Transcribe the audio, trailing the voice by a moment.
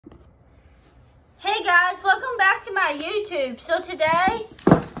Hey guys, welcome back to my YouTube. So today,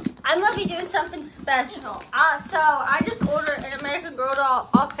 I'm going to be doing something special. So I just ordered an American Girl doll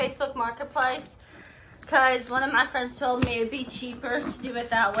off Facebook Marketplace because one of my friends told me it'd be cheaper to do it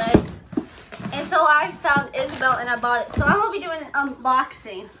that way. And so I found Isabel and I bought it. So I'm going to be doing an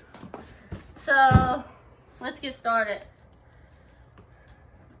unboxing. So let's get started.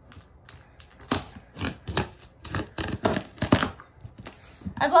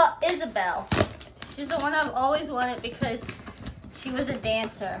 I bought Isabel. She's the one I've always wanted because she was a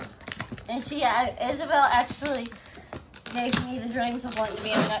dancer. And Isabel actually gave me the dreams of wanting to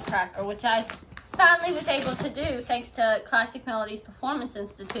be a Nutcracker, which I finally was able to do thanks to Classic Melodies Performance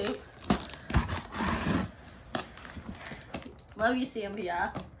Institute. Love you,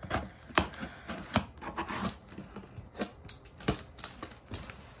 CMBI.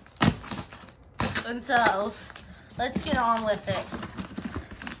 And so, let's get on with it.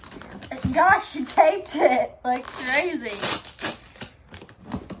 Gosh, she taped it like crazy.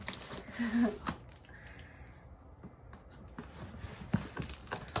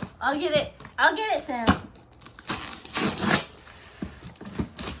 I'll get it soon.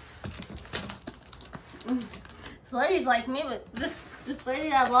 This lady's like me with this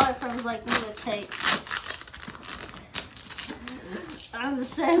lady I bought it from is like me with tape. I'm the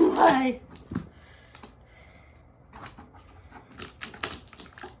same way.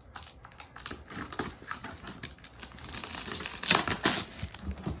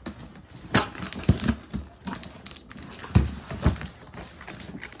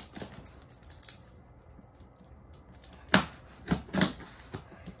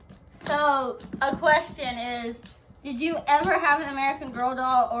 So, a question is, did you ever have an American Girl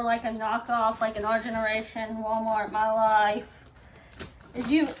doll or like a knockoff, like an Our Generation, Walmart, My Life? Did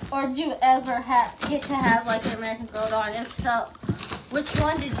you ever get to have like an American Girl doll? And if so, which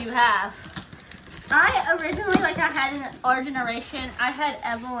one did you have? I originally, I had an Our Generation. I had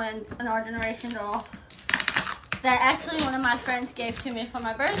Evelyn, an Our Generation doll that actually one of my friends gave to me for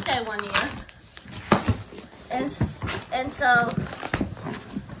my birthday one year. And so,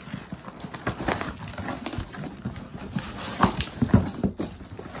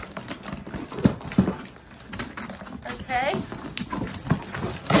 okay.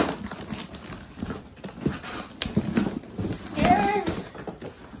 Here's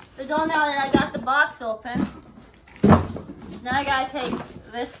the doll now that I got the box open. Now I gotta take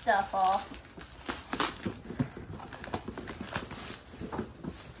this stuff off.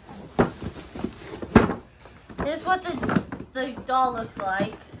 Here's what the doll looks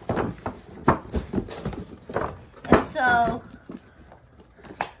like. And so,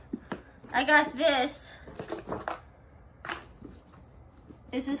 I got this.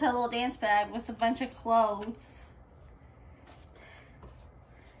 This is her little dance bag with a bunch of clothes.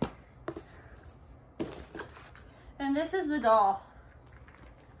 And this is the doll.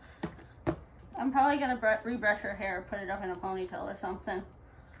 I'm probably gonna rebrush her hair, put it up in a ponytail or something.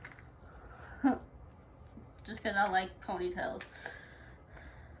 Just cause I like ponytails.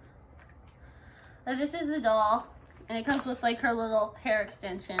 And this is the doll, and it comes with like her little hair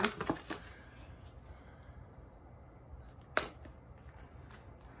extensions.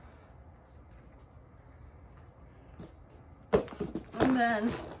 And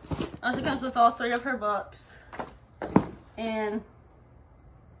then also comes with all 3 of her books and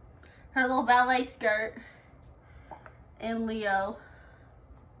her little ballet skirt and Leo,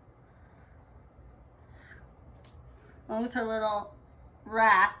 along with her little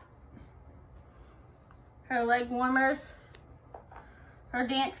wrap, her leg warmers, her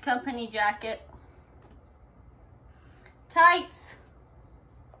dance company jacket, tights.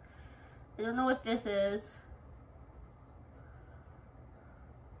 I don't know what this is.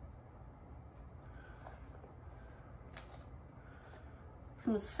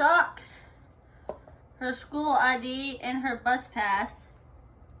 Some socks, her school ID, and her bus pass.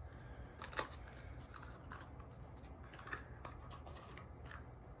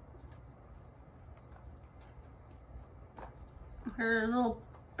 Her little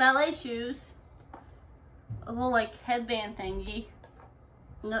ballet shoes, a little like headband thingy,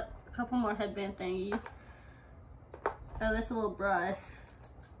 a couple more headband thingies. Oh, this little brush.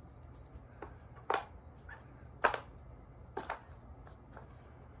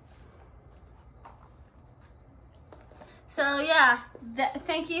 So yeah,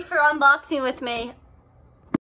 thank you for unboxing with me.